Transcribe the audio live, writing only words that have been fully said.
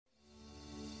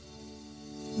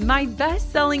My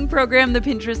best-selling program, the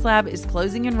Pinterest Lab, is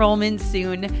closing enrollment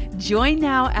soon. Join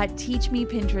now at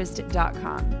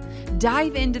teachmepinterest.com.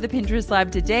 Dive into the Pinterest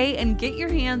Lab today and get your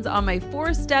hands on my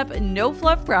 4-step,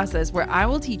 no-fluff process where I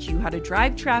will teach you how to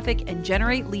drive traffic and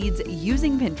generate leads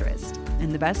using Pinterest.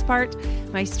 And the best part,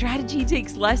 my strategy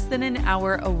takes less than an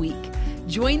hour a week.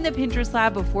 Join the Pinterest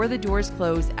Lab before the doors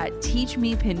close at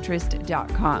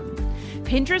teachmepinterest.com.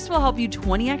 Pinterest will help you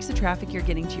 20x the traffic you're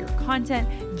getting to your content,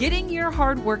 getting your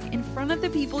hard work in front of the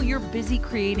people you're busy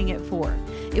creating it for.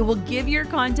 It will give your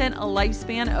content a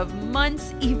lifespan of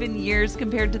months, even years,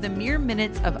 compared to the mere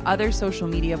minutes of other social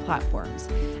media platforms.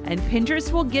 And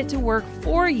Pinterest will get to work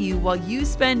for you while you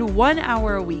spend 1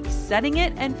 hour a week setting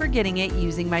it and forgetting it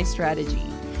using my strategy.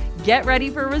 Get ready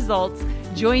for results.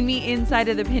 Join me inside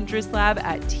of the Pinterest Lab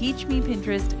at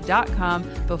teachmepinterest.com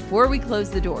before we close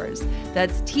the doors.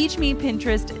 That's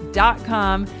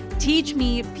teachmepinterest.com,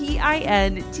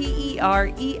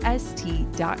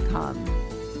 teachmepinterest.com.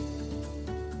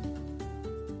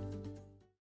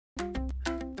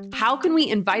 How can we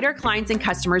invite our clients and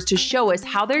customers to show us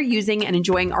how they're using and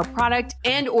enjoying our product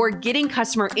and or getting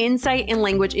customer insight and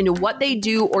language into what they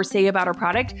do or say about our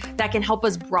product that can help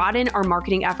us broaden our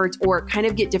marketing efforts or kind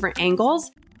of get different angles?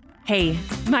 Hey,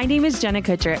 my name is Jenna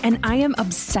Kutcher, and I am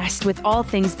obsessed with all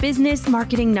things business,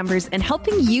 marketing, numbers, and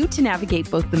helping you to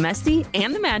navigate both the messy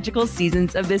and the magical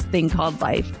seasons of this thing called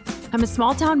life. I'm a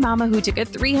small town mama who took a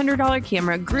 $300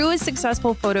 camera, grew a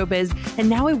successful photo biz, and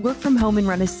now I work from home and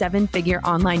run a 7-figure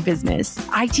online business.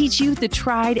 I teach you the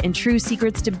tried and true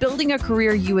secrets to building a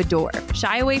career you adore.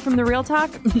 Shy away from the real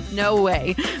talk? No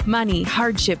way. Money,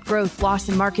 hardship, growth, loss,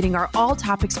 and marketing are all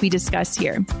topics we discuss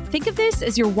here. Think of this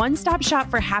as your one-stop shop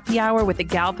for happy hour with a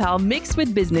gal pal mixed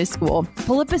with business school.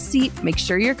 Pull up a seat, make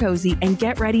sure you're cozy, and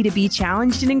get ready to be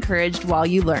challenged and encouraged while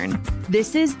you learn.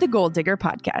 This is the Goal Digger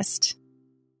Podcast.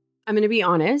 I'm going to be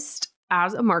honest,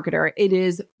 as a marketer, it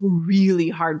is really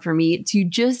hard for me to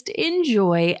just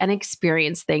enjoy and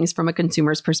experience things from a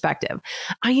consumer's perspective.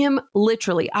 I am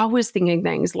literally always thinking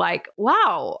things like,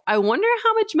 wow, I wonder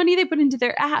how much money they put into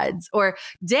their ads, or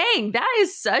dang, that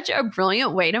is such a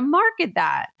brilliant way to market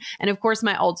that. And of course,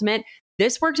 my ultimate,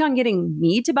 this worked on getting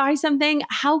me to buy something.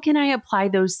 How can I apply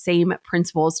those same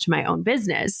principles to my own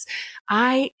business?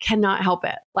 I cannot help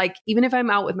it. Like, even if I'm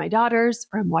out with my daughters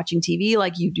or I'm watching TV,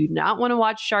 like you do not want to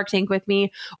watch Shark Tank with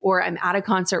me, or I'm at a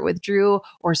concert with Drew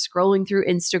or scrolling through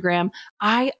Instagram,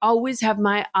 I always have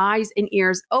my eyes and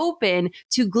ears open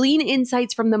to glean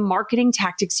insights from the marketing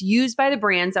tactics used by the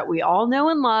brands that we all know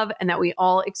and love and that we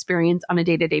all experience on a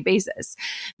day-to-day basis.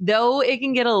 Though it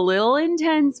can get a little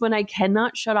intense when I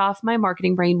cannot shut off my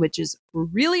marketing brain, which is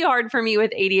really hard for me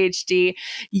with ADHD,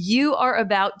 you are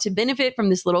about to benefit from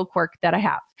this little quirk that I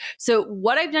have. So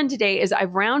what I've done today is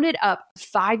I've rounded up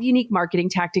 5 unique marketing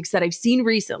tactics that I've seen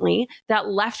recently that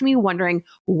left me wondering,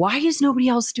 why is nobody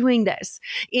else doing this?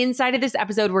 Inside of this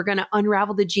episode, we're going to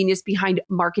unravel the genius behind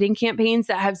marketing campaigns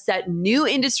that have set new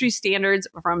industry standards,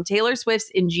 from Taylor Swift's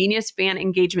ingenious fan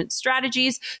engagement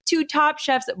strategies to Top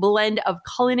Chef's blend of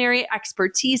culinary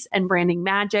expertise and branding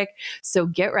magic. So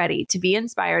get ready to be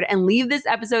inspired and leave this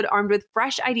episode armed with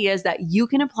fresh ideas that you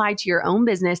can apply to your own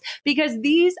business, because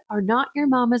these are not your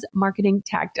mama's marketing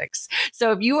tactics.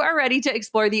 So if you are ready to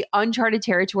explore the uncharted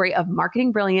territory of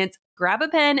marketing brilliance, grab a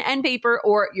pen and paper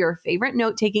or your favorite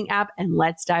note-taking app and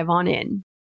let's dive on in.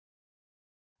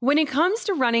 When it comes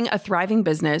to running a thriving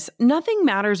business, nothing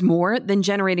matters more than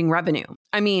generating revenue.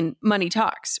 I mean, money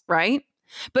talks, right?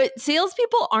 But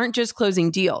salespeople aren't just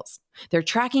closing deals. They're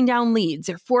tracking down leads,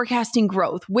 they're forecasting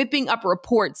growth, whipping up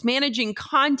reports, managing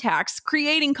contacts,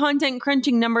 creating content,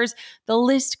 crunching numbers. The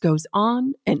list goes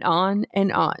on and on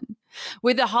and on.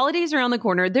 With the holidays around the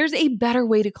corner, there's a better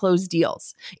way to close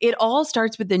deals. It all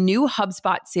starts with the new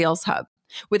HubSpot Sales Hub.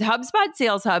 With HubSpot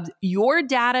Sales Hub, your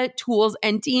data, tools,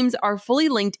 and teams are fully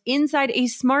linked inside a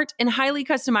smart and highly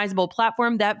customizable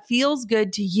platform that feels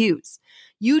good to use.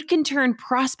 You can turn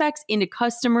prospects into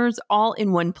customers all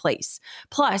in one place.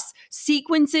 Plus,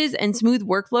 sequences and smooth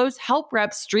workflows help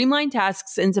reps streamline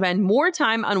tasks and spend more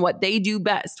time on what they do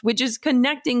best, which is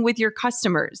connecting with your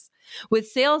customers. With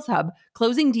Sales Hub,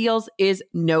 closing deals is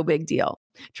no big deal.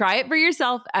 Try it for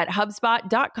yourself at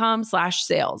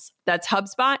HubSpot.com/sales. That's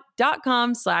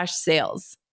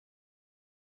HubSpot.com/sales.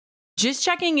 Just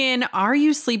checking in, are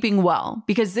you sleeping well?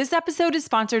 Because this episode is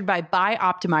sponsored by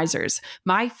Bioptimizers.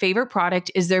 My favorite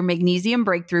product is their Magnesium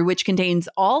Breakthrough, which contains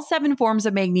all 7 forms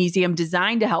of magnesium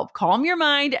designed to help calm your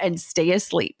mind and stay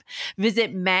asleep.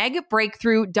 Visit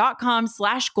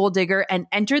magbreakthrough.com/goaldigger and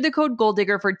enter the code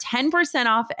goaldigger for 10%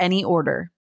 off any order.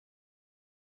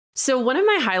 So one of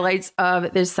my highlights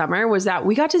of this summer was that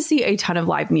we got to see a ton of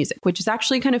live music, which is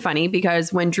actually kind of funny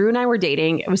because when Drew and I were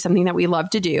dating, it was something that we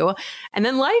loved to do. And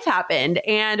then life happened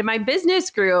and my business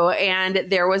grew and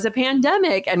there was a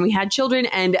pandemic and we had children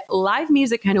and live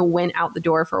music kind of went out the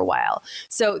door for a while.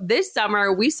 So this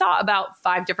summer we saw about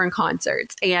 5 different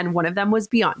concerts and one of them was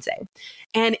Beyonce.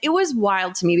 And it was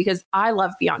wild to me because I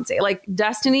love Beyonce. Like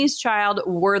Destiny's Child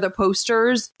were the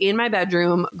posters in my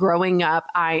bedroom growing up.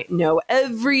 I know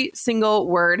every single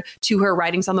word to her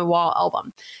Writings on the Wall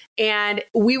album. And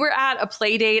we were at a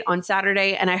play date on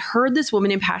Saturday and I heard this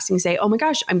woman in passing say, oh my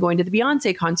gosh, I'm going to the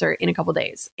Beyonce concert in a couple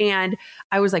days. And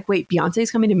I was like, wait,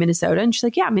 Beyonce's coming to Minnesota? And she's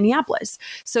like, yeah, Minneapolis.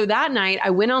 So that night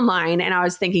I went online and I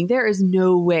was thinking, there is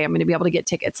no way I'm going to be able to get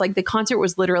tickets. Like the concert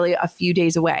was literally a few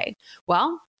days away.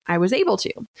 Well, I was able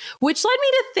to, which led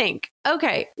me to think,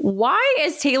 okay, why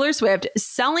is Taylor Swift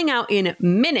selling out in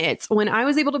minutes when I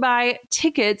was able to buy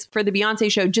tickets for the Beyonce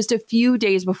show just a few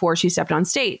days before she stepped on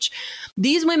stage?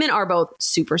 These women are both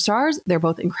superstars. They're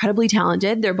both incredibly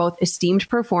talented. They're both esteemed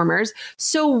performers.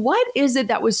 So what is it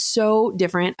that was so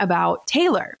different about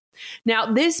Taylor? Now,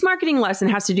 this marketing lesson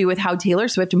has to do with how Taylor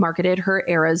Swift marketed her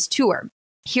Eras tour.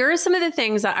 Here are some of the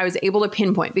things that I was able to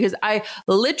pinpoint because I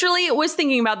literally was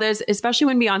thinking about this, especially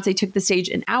when Beyonce took the stage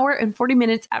an hour and 40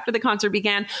 minutes after the concert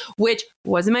began, which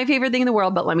wasn't my favorite thing in the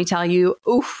world. But let me tell you,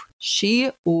 oof,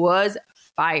 she was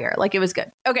fire. Like it was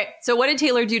good. Okay. So what did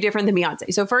Taylor do different than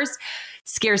Beyonce? So first,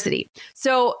 scarcity.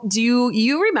 So do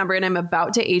you remember, and I'm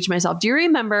about to age myself, do you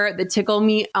remember the Tickle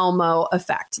Me Elmo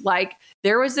effect? Like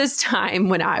there was this time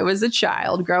when I was a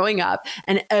child growing up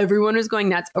and everyone was going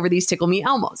nuts over these Tickle Me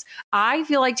Elmos. I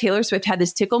feel like Taylor Swift had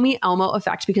this Tickle Me Elmo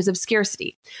effect because of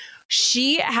scarcity.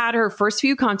 She had her first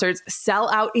few concerts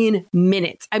sell out in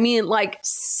minutes. I mean, like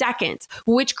seconds,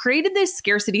 which created this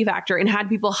scarcity factor and had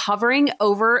people hovering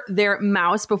over their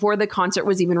mouse before the concert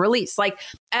was even released. Like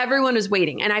everyone was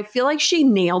waiting. And I feel like she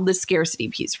nailed the scarcity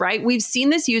piece, right? We've seen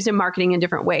this used in marketing in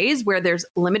different ways where there's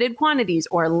limited quantities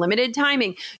or limited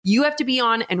timing. You have to be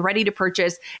on and ready to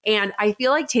purchase. And I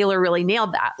feel like Taylor really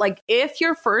nailed that. Like if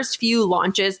your first few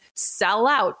launches sell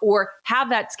out or have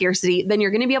that scarcity, then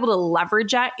you're going to be able to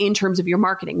leverage that in terms of your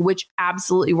marketing, which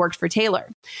absolutely worked for Taylor.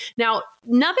 Now,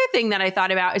 another thing that I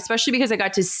thought about, especially because I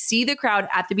got to see the crowd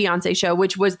at the Beyonce show,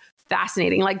 which was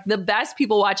fascinating, like the best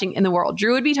people watching in the world.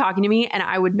 Drew would be talking to me and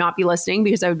I would not be listening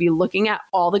because I would be looking at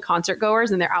all the concert goers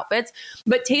and their outfits.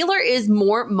 But Taylor is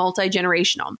more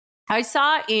multi-generational. I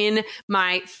saw in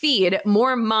my feed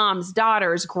more moms,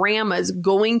 daughters, grandmas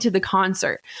going to the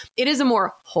concert. It is a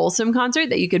more wholesome concert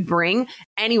that you could bring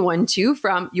anyone to,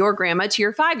 from your grandma to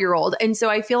your 5-year-old. And so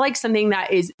I feel like something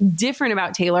that is different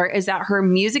about Taylor is that her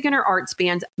music and her art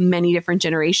spans many different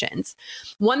generations.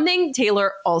 One thing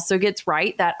Taylor also gets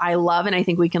right that I love and I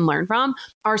think we can learn from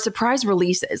are surprise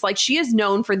releases. Like she is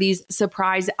known for these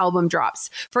surprise album drops.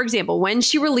 For example, when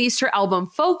she released her album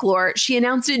Folklore, she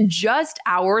announced it just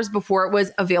hours before it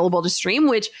was available to stream,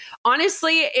 which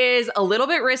honestly is a little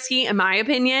bit risky in my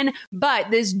opinion,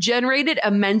 but this generated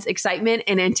immense excitement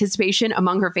and anticipation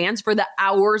among her fans for the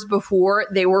hours before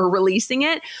they were releasing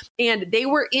it. And they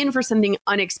were in for something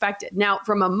unexpected. Now,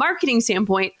 from a marketing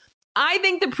standpoint, I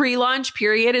think the pre-launch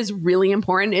period is really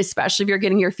important, especially if you're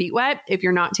getting your feet wet, if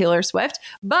you're not Taylor Swift,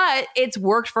 but it's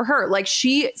worked for her. Like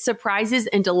she surprises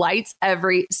and delights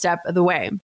every step of the way.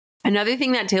 Another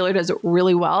thing that Taylor does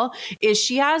really well is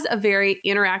she has a very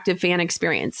interactive fan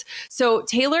experience. So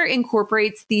Taylor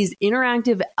incorporates these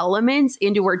interactive elements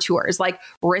into her tours, like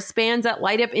wristbands that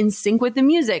light up in sync with the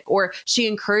music, or she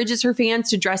encourages her fans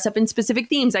to dress up in specific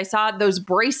themes. I saw those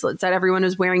bracelets that everyone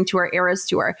was wearing to her Eras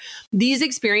tour. These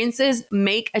experiences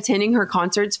make attending her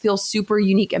concerts feel super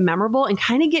unique and memorable and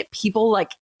kind of get people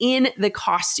like in the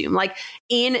costume, like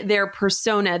in their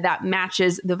persona that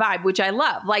matches the vibe, which I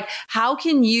love. Like, how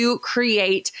can you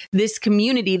create this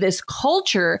community, this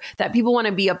culture that people want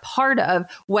to be a part of,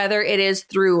 whether it is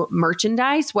through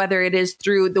merchandise, whether it is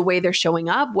through the way they're showing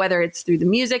up, whether it's through the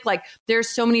music? Like, there's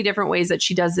so many different ways that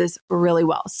she does this really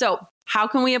well. So how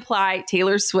can we apply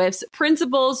Taylor Swift's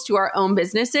principles to our own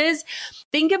businesses?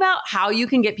 Think about how you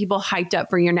can get people hyped up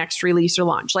for your next release or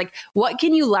launch. Like, what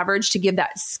can you leverage to give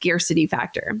that scarcity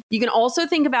factor? You can also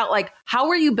think about, like, how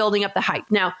are you building up the hype?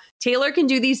 Now, Taylor can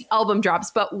do these album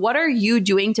drops, but what are you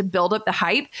doing to build up the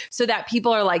hype so that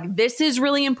people are like, this is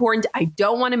really important. I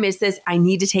don't want to miss this. I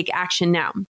need to take action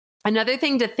now. Another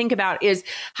thing to think about is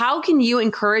how can you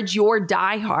encourage your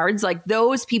diehards, like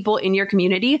those people in your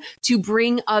community, to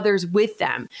bring others with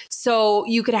them? So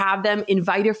you could have them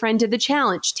invite a friend to the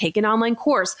challenge, take an online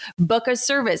course, book a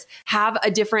service, have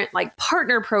a different like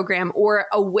partner program or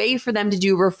a way for them to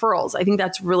do referrals. I think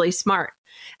that's really smart.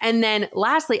 And then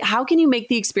lastly, how can you make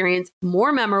the experience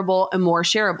more memorable and more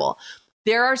shareable?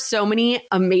 There are so many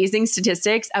amazing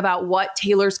statistics about what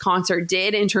Taylor's concert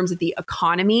did in terms of the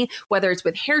economy, whether it's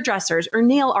with hairdressers or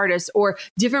nail artists or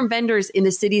different vendors in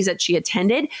the cities that she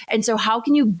attended. And so how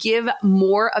can you give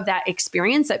more of that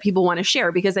experience that people want to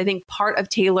share? Because I think part of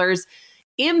Taylor's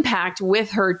impact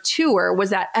with her tour was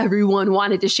that everyone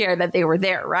wanted to share that they were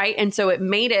there, right? And so it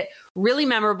made it really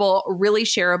memorable, really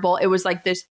shareable. It was like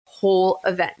this whole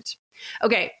event.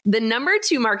 Okay, the number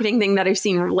 2 marketing thing that I've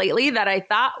seen lately that I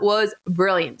thought was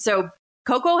brilliant. So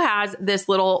Coco has this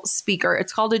little speaker.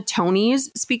 It's called a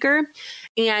Tony's speaker.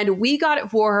 And we got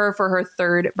it for her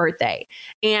 3rd birthday.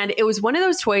 And it was one of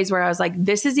those toys where I was like,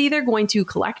 this is either going to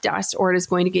collect dust or it is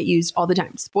going to get used all the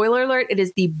time. Spoiler alert, it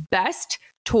is the best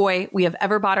toy we have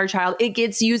ever bought our child. It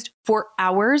gets used for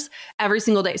hours every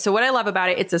single day. So what I love about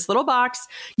it, it's this little box.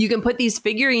 You can put these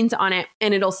figurines on it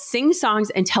and it'll sing songs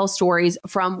and tell stories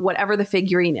from whatever the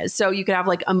figurine is. So you could have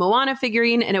like a Moana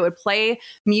figurine and it would play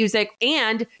music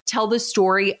and tell the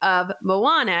story of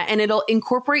Moana, and it'll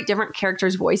incorporate different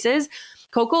characters' voices.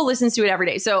 Coco listens to it every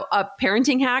day. So a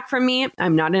parenting hack from me,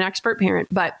 I'm not an expert parent,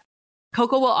 but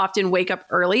Coco will often wake up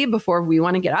early before we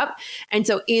want to get up. And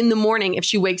so in the morning, if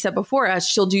she wakes up before us,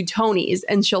 she'll do Tony's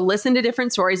and she'll listen to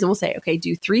different stories and we'll say, okay,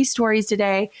 do 3 stories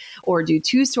today or do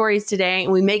 2 stories today.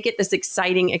 And we make it this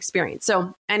exciting experience.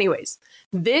 So anyways,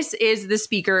 this is the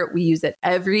speaker. We use it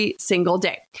every single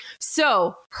day.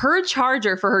 So her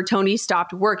charger for her Tony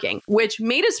stopped working, which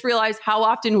made us realize how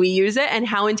often we use it and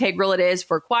how integral it is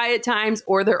for quiet times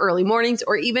or the early mornings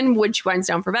or even when she winds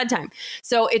down for bedtime.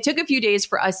 So it took a few days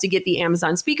for us to get the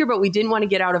Amazon speaker, but we didn't want to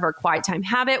get out of our quiet time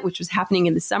habit, which was happening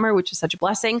in the summer, which was such a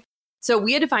blessing. So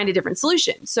we had to find a different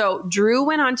solution. So Drew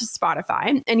went on to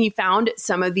Spotify and he found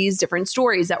some of these different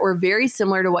stories that were very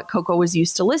similar to what Coco was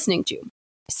used to listening to.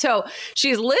 So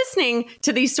she's listening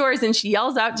to these stories and she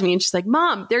yells out to me and she's like,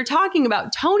 Mom, they're talking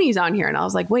about Tony's on here. And I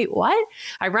was like, wait, what?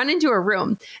 I run into her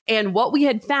room. And what we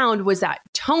had found was that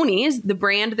Tony's, the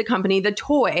brand, the company, the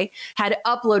toy, had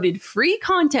uploaded free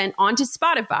content onto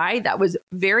Spotify that was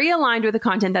very aligned with the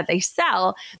content that they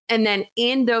sell. And then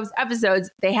in those episodes,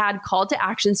 they had call to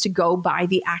actions to go buy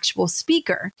the actual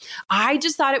speaker. I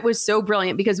just thought it was so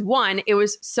brilliant because 1, it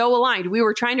was so aligned. We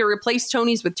were trying to replace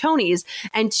Tony's with Tony's.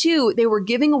 And 2, they were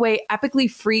giving away epically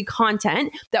free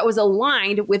content that was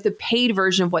aligned with the paid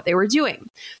version of what they were doing.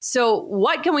 So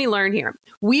what can we learn here?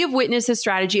 We have witnessed a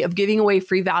strategy of giving away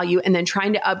free value and then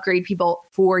trying to upgrade people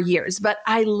for years. But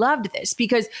I loved this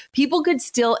because people could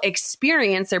still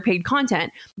experience their paid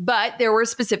content, but there were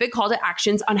specific call to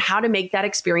actions on how to make that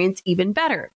experience even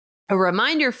better. A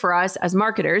reminder for us as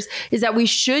marketers is that we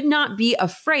should not be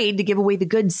afraid to give away the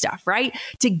good stuff, right?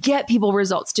 To get people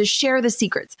results, to share the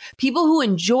secrets. People who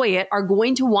enjoy it are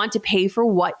going to want to pay for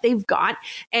what they've got,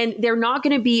 and they're not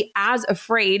going to be as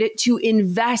afraid to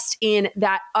invest in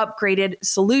that upgraded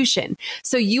solution.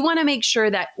 So you want to make sure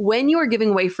that when you are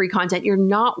giving away free content, you're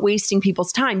not wasting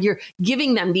people's time. You're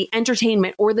giving them the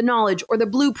entertainment or the knowledge or the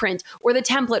blueprint or the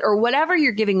template or whatever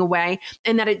you're giving away,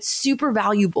 and that it's super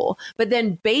valuable. But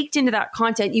then baked into that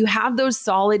content, you have those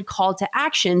solid call to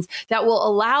actions that will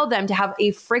allow them to have a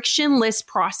frictionless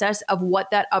process of what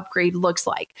that upgrade looks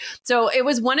like. So it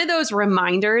was one of those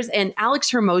reminders, and Alex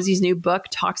Hormozi's new book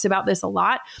talks about this a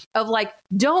lot, of like,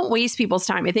 don't waste people's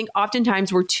time. I think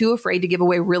oftentimes we're too afraid to give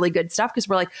away really good stuff because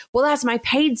we're like, well, that's my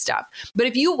paid stuff. But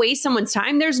if you waste someone's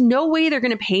time, there's no way they're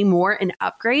going to pay more and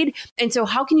upgrade. And so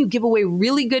how can you give away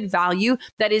really good value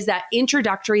that is that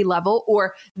introductory level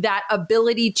or that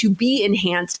ability to be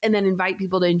enhanced and then invite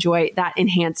people to enjoy that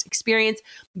enhanced experience?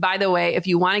 By the way, if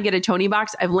you want to get a Tony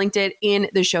box, I've linked it in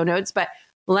the show notes. But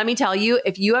let me tell you,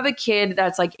 if you have a kid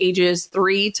that's like ages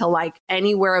 3 to like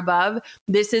anywhere above,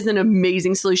 this is an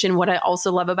amazing solution. What I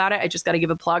also love about it, I just got to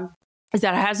give a plug, is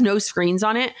that it has no screens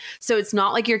on it. So it's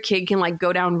not like your kid can like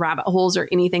go down rabbit holes or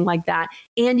anything like that.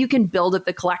 And you can build up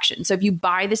the collection. So if you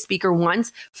buy the speaker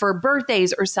once for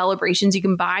birthdays or celebrations, you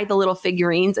can buy the little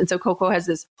figurines. And so Coco has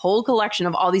this whole collection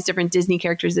of all these different Disney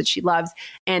characters that she loves.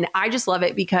 And I just love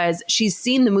it because she's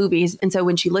seen the movies. And so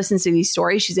when she listens to these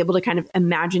stories, she's able to kind of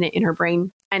imagine it in her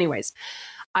brain. Anyways,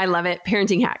 I love it.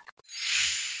 Parenting hack.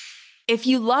 If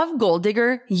you love Goal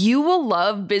Digger, you will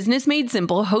love Business Made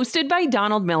Simple, hosted by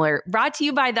Donald Miller, brought to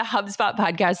you by the HubSpot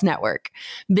Podcast Network.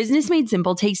 Business Made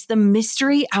Simple takes the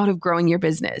mystery out of growing your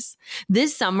business.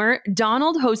 This summer,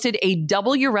 Donald hosted a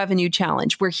Double Your Revenue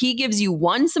Challenge where he gives you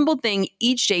one simple thing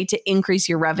each day to increase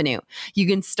your revenue. You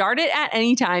can start it at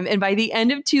any time, and by the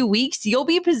end of 2 weeks, you'll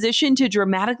be positioned to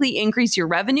dramatically increase your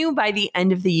revenue by the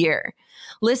end of the year.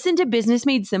 Listen to Business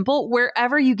Made Simple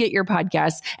wherever you get your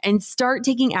podcasts and start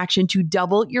taking action to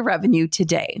double your revenue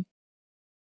today.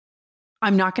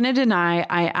 I'm not going to deny,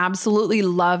 I absolutely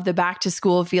love the back to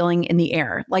school feeling in the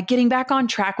air, like getting back on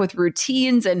track with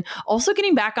routines and also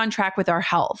getting back on track with our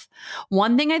health.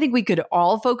 One thing I think we could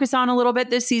all focus on a little bit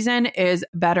this season is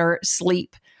better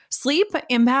sleep. Sleep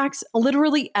impacts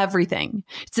literally everything.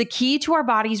 It's a key to our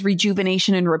body's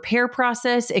rejuvenation and repair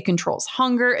process. It controls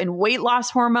hunger and weight loss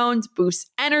hormones, boosts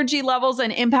energy levels,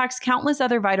 and impacts countless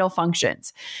other vital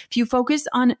functions. If you focus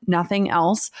on nothing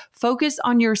else, focus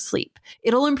on your sleep.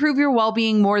 It'll improve your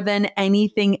well-being more than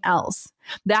anything else.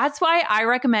 That's why I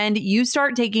recommend you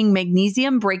start taking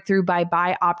Magnesium Breakthrough by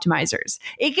Bioptimizers.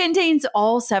 It contains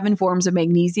all 7 forms of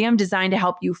magnesium designed to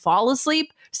help you fall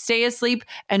asleep, stay asleep,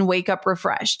 and wake up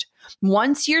refreshed.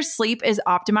 Once your sleep is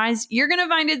optimized, you're going to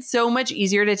find it so much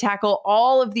easier to tackle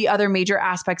all of the other major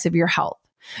aspects of your health.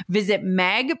 Visit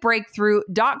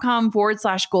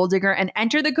magbreakthrough.com/goaldigger and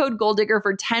enter the code goaldigger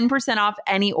for 10% off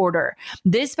any order.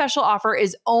 This special offer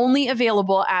is only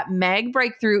available at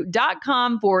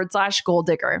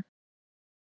magbreakthrough.com/goaldigger.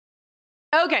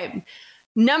 Okay.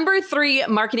 Number 3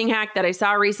 marketing hack that I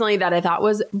saw recently that I thought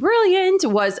was brilliant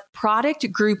was product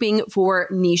grouping for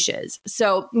niches.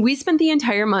 So we spent the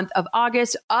entire month of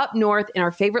August up north in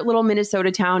our favorite little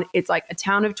Minnesota town. It's like a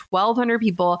town of 1,200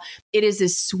 people. It is a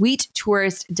sweet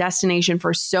tourist destination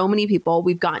for so many people.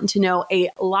 We've gotten to know a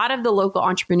lot of the local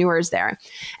entrepreneurs there.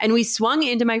 And we swung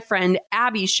into my friend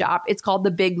Abby's shop. It's called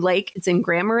The Big Lake. It's in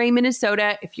Grand Marais,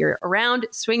 Minnesota. If you're around,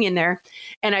 swing in there.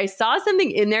 And I saw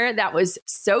something in there that was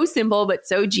so simple, but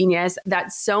so genius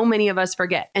that so many of us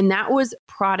forget. And that was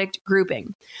product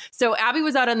grouping. So Abby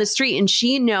was out on the street and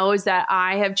she knows that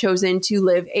I have chosen to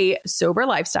live a sober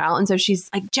lifestyle. And so she's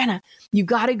like, Jenna, you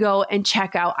got to go and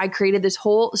check out. I created this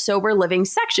whole sober living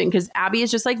section because Abby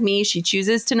is just like me. She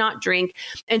chooses to not drink.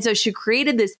 And so she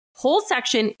created this whole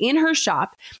section in her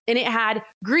shop, and it had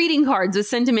greeting cards with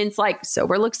sentiments like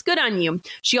sober looks good on you.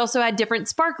 She also had different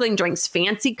sparkling drinks,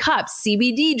 fancy cups,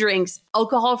 CBD drinks,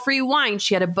 alcohol-free wine.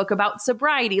 She had a book about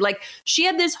sobriety. Like, she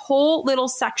had this whole little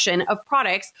section of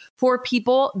products for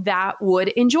people that would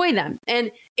enjoy them.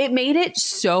 And it made it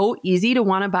so easy to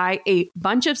want to buy a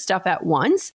bunch of stuff at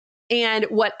once. And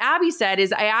what Abby said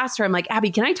is, I asked her, I'm like, Abby,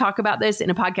 can I talk about this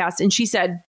in a podcast? And she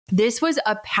said, this was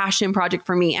a passion project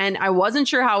for me, and I wasn't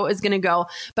sure how it was going to go,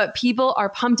 but people are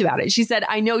pumped about it. She said,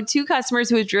 I know 2 customers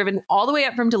who have driven all the way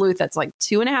up from Duluth, that's like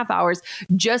 2.5 hours,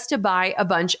 just to buy a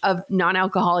bunch of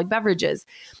non-alcoholic beverages.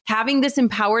 Having this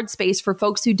empowered space for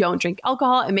folks who don't drink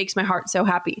alcohol, it makes my heart so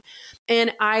happy.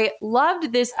 And I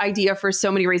loved this idea for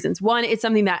so many reasons. One, it's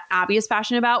something that Abby is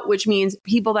passionate about, which means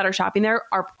people that are shopping there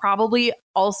are probably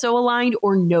also aligned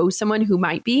or know someone who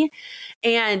might be.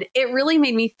 And it really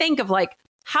made me think of like,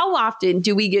 how often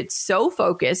do we get so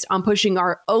focused on pushing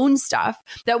our own stuff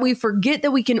that we forget that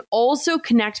we can also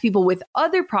connect people with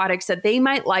other products that they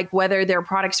might like, whether they're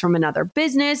products from another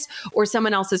business or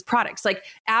someone else's products? Like,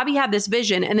 Abby had this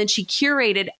vision, and then she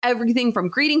curated everything from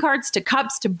greeting cards to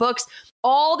cups to books,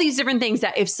 all these different things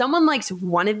that if someone likes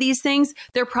one of these things,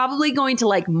 they're probably going to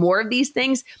like more of these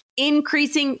things,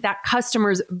 increasing that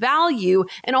customer's value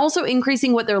and also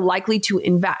increasing what they're likely to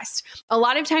invest. A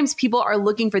lot of times people are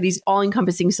looking for these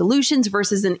all-encompassing solutions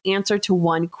versus an answer to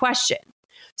one question.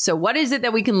 So what is it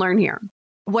that we can learn here?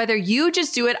 Whether you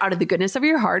just do it out of the goodness of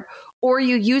your heart or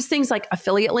you use things like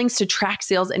affiliate links to track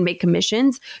sales and make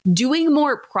commissions, doing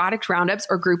more product roundups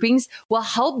or groupings will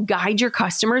help guide your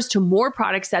customers to more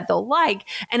products that they'll like.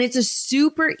 And it's a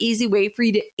super easy way for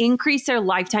you to increase their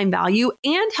lifetime value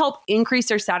and help increase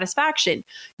their satisfaction.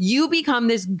 You become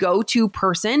this go-to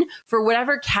person for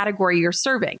whatever category you're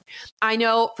serving. I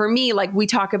know for me, like, we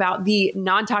talk about the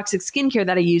non-toxic skincare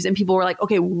that I use, and people were like,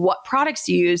 okay, what products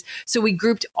do you use? So we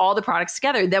grouped all the products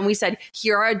together. Then we said,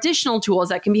 here are additional tools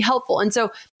that can be helpful. And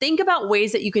so think about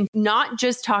ways that you can not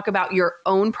just talk about your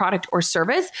own product or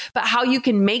service, but how you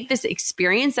can make this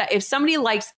experience that if somebody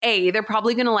likes A, they're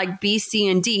probably going to like B, C,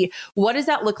 and D. What does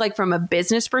that look like from a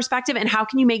business perspective? And how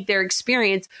can you make their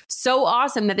experience so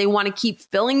awesome that they want to keep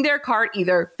filling their cart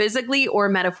either physically or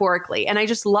metaphorically? And I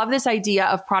just love this idea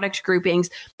of product groupings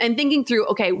and thinking through,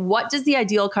 okay, what does the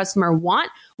ideal customer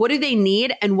want? What do they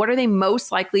need? And what are they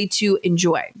most likely to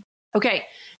enjoy? Okay,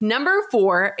 number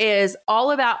 4 is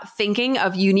all about thinking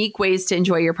of unique ways to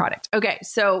enjoy your product. Okay,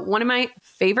 so one of my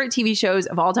favorite TV shows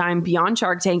of all time, beyond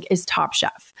Shark Tank, is Top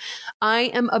Chef.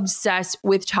 I am obsessed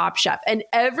with Top Chef. And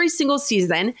every single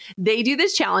season, they do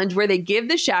this challenge where they give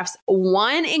the chefs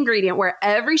one ingredient where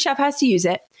every chef has to use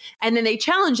it. And then they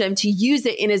challenge them to use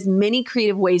it in as many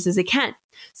creative ways as they can.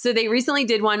 So they recently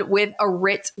did one with a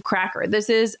Ritz cracker. This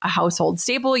is a household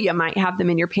staple. You might have them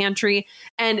in your pantry.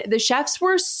 And the chefs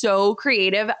were so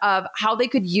creative of how they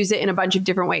could use it in a bunch of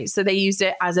different ways. So they used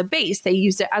it as a base. They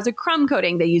used it as a crumb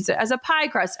coating. They used it as a pie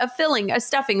crust, a filling, a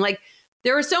stuffing. Like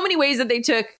there were so many ways that they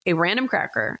took a random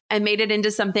cracker and made it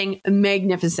into something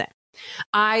magnificent.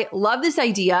 I love this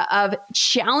idea of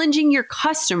challenging your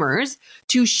customers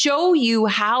to show you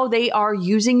how they are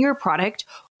using your product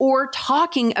or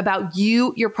talking about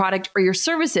you, your product, or your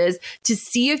services to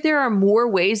see if there are more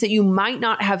ways that you might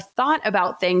not have thought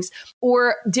about things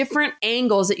or different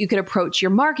angles that you could approach your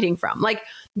marketing from. Like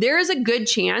there is a good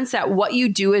chance that what you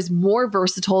do is more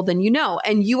versatile than you know.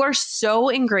 And you are so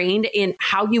ingrained in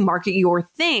how you market your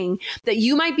thing that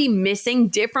you might be missing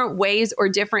different ways or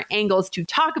different angles to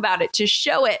talk about it, to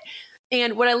show it.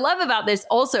 And what I love about this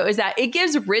also is that it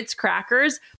gives Ritz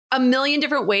crackers a million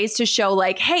different ways to show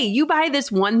like, hey, you buy this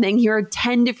one thing, here are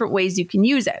 10 different ways you can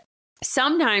use it.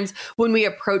 Sometimes when we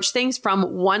approach things from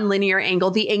one linear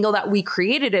angle, the angle that we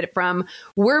created it from,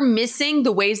 we're missing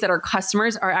the ways that our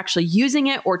customers are actually using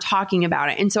it or talking about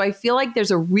it. And so I feel like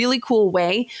there's a really cool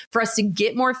way for us to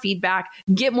get more feedback,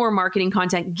 get more marketing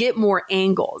content, get more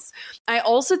angles. I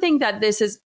also think that this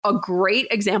is a great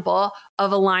example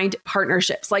of aligned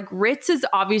partnerships. Like Ritz is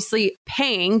obviously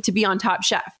paying to be on Top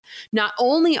Chef. Not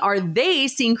only are they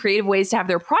seeing creative ways to have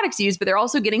their products used, but they're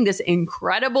also getting this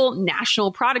incredible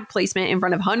national product placement in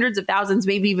front of hundreds of thousands,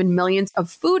 maybe even millions of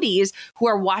foodies who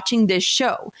are watching this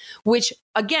show, which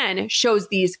again shows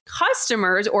these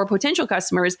customers or potential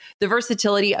customers the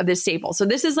versatility of this staple. So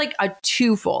this is like a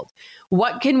twofold.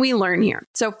 What can we learn here?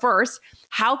 So first,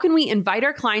 how can we invite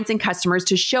our clients and customers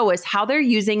to show us how they're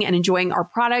using and enjoying our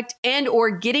product and or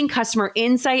getting customer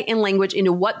insight and language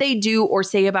into what they do or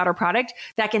say about our product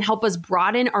that can help us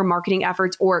broaden our marketing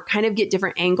efforts or kind of get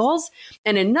different angles?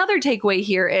 And another takeaway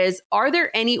here is, are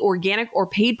there any organic or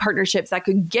paid partnerships that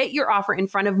could get your offer in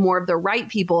front of more of the right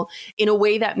people in a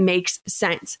way that makes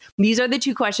sense? These are the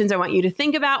two questions I want you to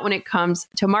think about when it comes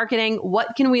to marketing.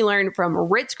 What can we learn from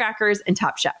Ritz crackers and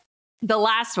Top Chef? The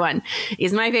last one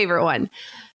is my favorite one.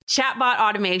 Chatbot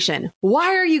automation.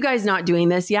 Why are you guys not doing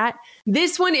this yet?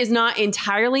 This one is not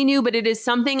entirely new, but it is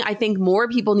something I think more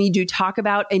people need to talk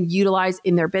about and utilize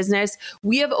in their business.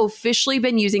 We have officially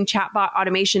been using chatbot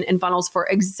automation and funnels for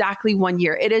exactly 1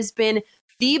 year. It has been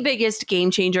the biggest game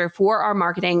changer for our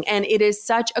marketing. And it is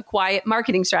such a quiet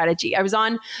marketing strategy. I was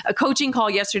on a coaching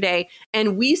call yesterday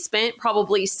and we spent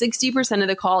probably 60% of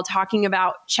the call talking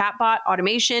about chatbot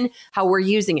automation, how we're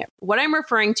using it. What I'm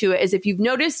referring to is if you've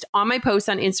noticed on my posts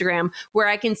on Instagram where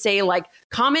I can say like,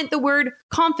 comment the word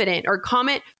confident or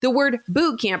comment the word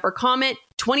bootcamp or comment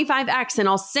 25X and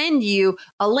I'll send you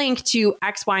a link to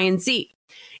X, Y, and Z.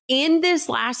 In this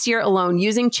last year alone,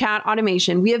 using chat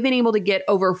automation, we have been able to get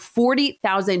over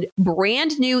 40,000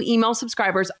 brand new email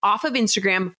subscribers off of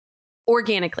Instagram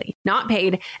organically, not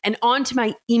paid, and onto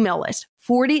my email list.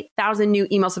 40,000 new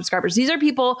email subscribers. These are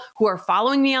people who are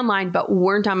following me online but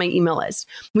weren't on my email list.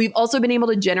 We've also been able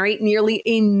to generate nearly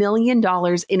 $1 million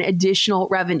in additional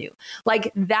revenue.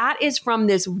 Like that is from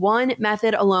this one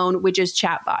method alone, which is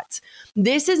chatbots.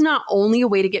 This is not only a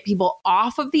way to get people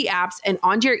off of the apps and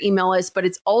onto your email list, but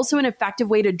it's also an effective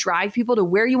way to drive people to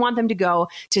where you want them to go,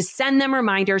 to send them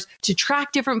reminders, to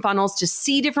track different funnels, to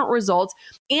see different results,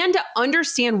 and to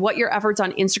understand what your efforts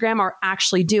on Instagram are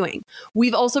actually doing.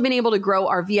 We've also been able to grow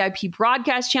our VIP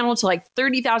broadcast channel to like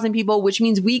 30,000 people, which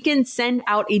means we can send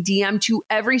out a DM to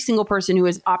every single person who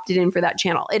has opted in for that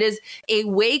channel. It is a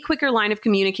way quicker line of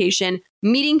communication,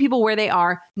 meeting people where they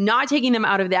are, not taking them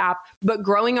out of the app, but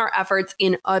growing our efforts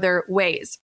in other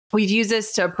ways. We've used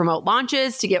this to promote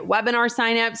launches, to get webinar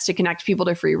signups, to connect people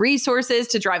to free resources,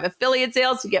 to drive affiliate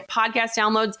sales, to get podcast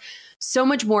downloads, so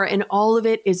much more. And all of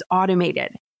it is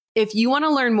automated. If you want to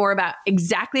learn more about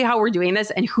exactly how we're doing this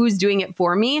and who's doing it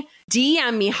for me,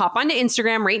 DM me, hop onto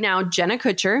Instagram right now, Jenna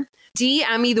Kutcher.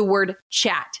 DM me the word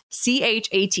chat,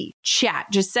 C-H-A-T, chat.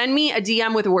 Just send me a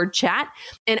DM with the word chat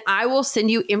and I will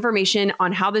send you information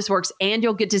on how this works and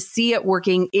you'll get to see it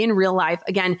working in real life.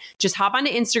 Again, just hop onto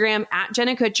Instagram at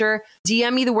Jenna Kutcher,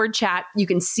 DM me the word chat. You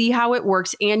can see how it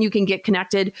works and you can get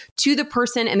connected to the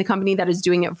person and the company that is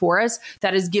doing it for us,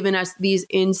 that has given us these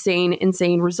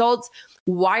insane results.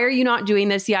 Why are you not doing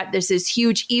this yet? This is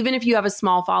huge. Even if you have a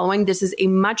small following, this is a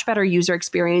much better user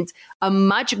experience, a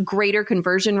much greater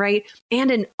conversion rate, and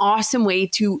an awesome way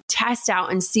to test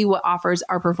out and see what offers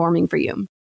are performing for you.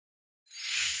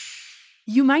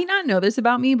 You might not know this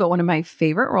about me, but one of my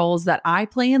favorite roles that I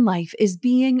play in life is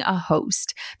being a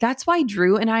host. That's why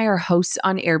Drew and I are hosts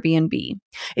on Airbnb.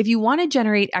 If you want to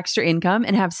generate extra income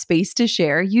and have space to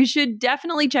share, you should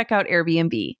definitely check out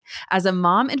Airbnb. As a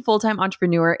mom and full-time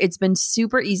entrepreneur, it's been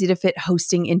super easy to fit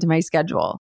hosting into my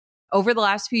schedule. Over the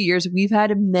last few years, we've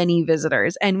had many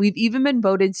visitors, and we've even been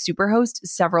voted Superhost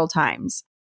several times.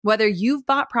 Whether you've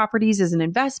bought properties as an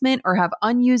investment or have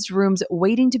unused rooms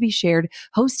waiting to be shared,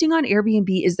 hosting on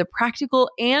Airbnb is the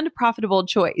practical and profitable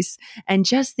choice. And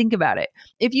just think about it.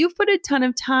 If you've put a ton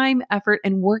of time, effort,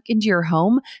 and work into your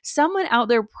home, someone out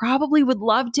there probably would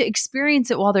love to experience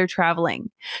it while they're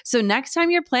traveling. So next time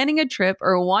you're planning a trip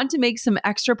or want to make some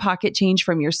extra pocket change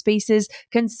from your spaces,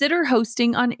 consider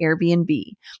hosting on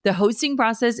Airbnb. The hosting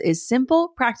process is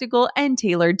simple, practical, and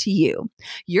tailored to you.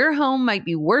 Your home might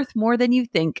be worth more than you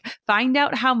think. Find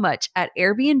out how much at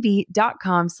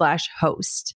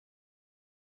airbnb.com/host.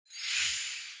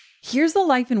 Here's the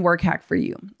life and work hack for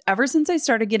you. Ever since I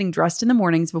started getting dressed in the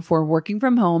mornings before working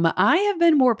from home, I have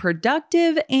been more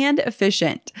productive and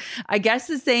efficient. I guess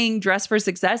the saying dress for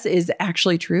success is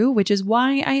actually true, which is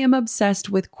why I am obsessed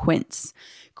with Quince.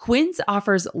 Quince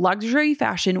offers luxury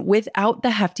fashion without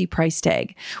the hefty price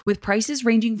tag. With prices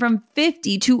ranging from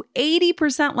 50 to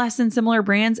 80% less than similar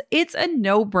brands, it's a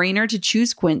no-brainer to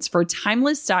choose Quince for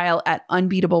timeless style at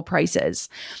unbeatable prices.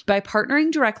 By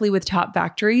partnering directly with top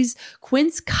factories,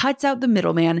 Quince cuts out the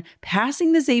middleman,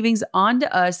 passing the savings on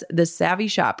to us, the savvy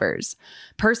shoppers.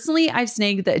 Personally, I've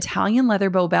snagged the Italian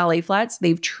leather bow ballet flats.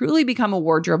 They've truly become a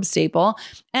wardrobe staple.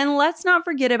 And let's not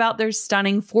forget about their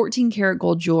stunning 14 karat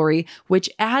gold jewelry, which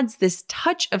adds this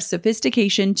touch of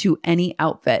sophistication to any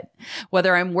outfit.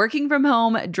 Whether I'm working from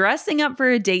home, dressing up for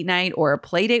a date night, or a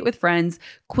play date with friends,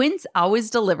 Quince always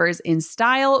delivers in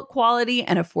style, quality,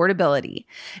 and affordability.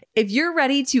 If you're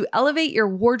ready to elevate your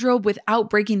wardrobe without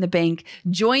breaking the bank,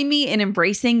 join me in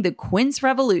embracing the Quince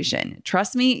revolution.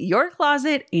 Trust me, your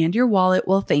closet and your wallet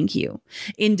will thank you.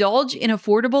 Indulge in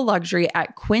affordable luxury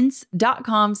at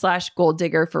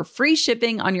quince.com/golddigger for free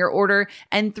shipping on your order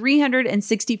and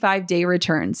 365-day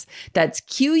returns. That's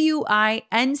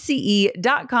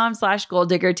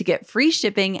QUINCE.com/golddigger to get free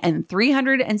shipping and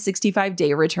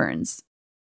 365-day returns.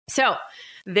 So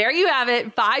there you have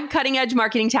it. 5 cutting-edge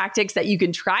marketing tactics that you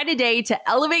can try today to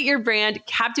elevate your brand,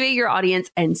 captivate your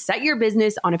audience, and set your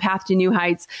business on a path to new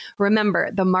heights. Remember,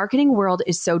 the marketing world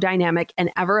is so dynamic and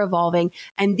ever-evolving,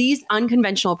 and these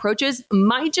unconventional approaches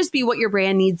might just be what your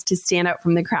brand needs to stand out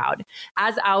from the crowd.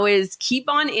 As always, keep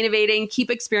on innovating, keep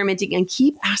experimenting, and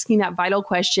keep asking that vital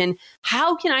question,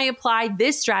 how can I apply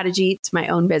this strategy to my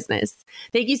own business?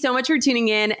 Thank you so much for tuning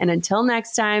in, and until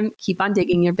next time, keep on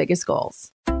digging your biggest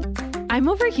goals. I'm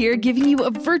over here giving you a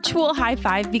virtual high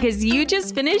five because you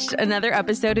just finished another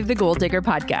episode of the Goal Digger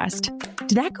podcast.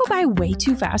 Did that go by way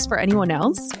too fast for anyone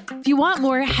else? If you want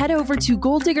more, head over to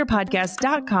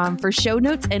goaldiggerpodcast.com for show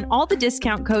notes and all the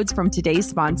discount codes from today's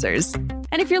sponsors.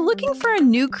 And if you're looking for a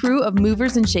new crew of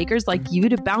movers and shakers like you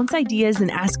to bounce ideas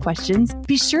and ask questions,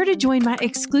 be sure to join my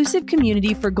exclusive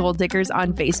community for Goal Diggers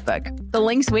on Facebook. The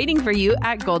link's waiting for you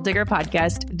at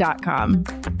goaldiggerpodcast.com.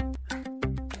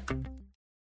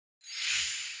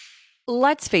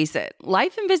 Let's face it,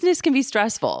 life and business can be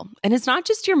stressful, and it's not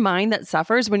just your mind that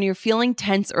suffers when you're feeling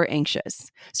tense or anxious.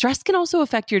 Stress can also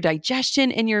affect your digestion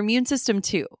and your immune system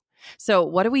too. So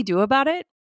what do we do about it?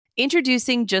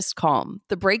 Introducing Just Calm,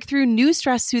 the breakthrough new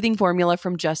stress soothing formula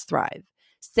from Just Thrive.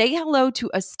 Say hello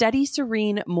to a steady,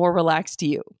 serene, more relaxed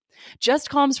you. Just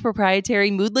Calm's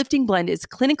proprietary mood-lifting blend is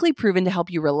clinically proven to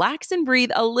help you relax and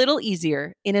breathe a little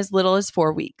easier in as little as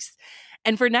 4 weeks.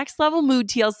 And for next level mood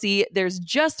TLC, there's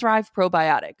Just Thrive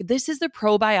Probiotic. This is the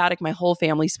probiotic my whole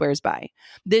family swears by.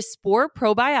 This spore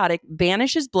probiotic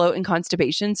banishes bloat and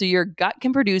constipation so your gut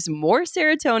can produce more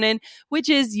serotonin, which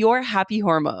is your happy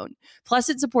hormone. Plus,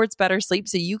 it supports better sleep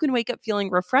so you can wake up feeling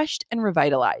refreshed and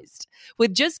revitalized.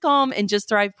 With Just Calm and Just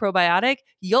Thrive Probiotic,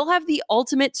 you'll have the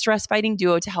ultimate stress fighting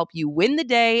duo to help you win the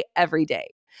day every day.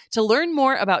 To learn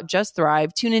more about Just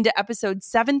Thrive, tune into episode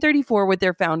 734 with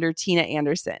their founder, Tina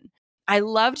Anderson. I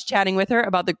loved chatting with her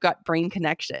about the gut-brain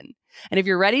connection. And if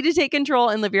you're ready to take control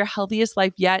and live your healthiest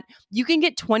life yet, you can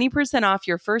get 20% off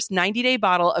your first 90-day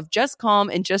bottle of Just Calm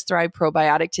and Just Thrive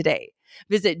Probiotic today.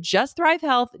 Visit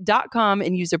justthrivehealth.com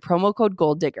and use a promo code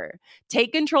GOLDDIGGER.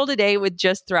 Take control today with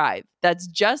Just Thrive. That's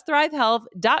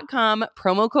justthrivehealth.com,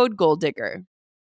 promo code GOLDDIGGER.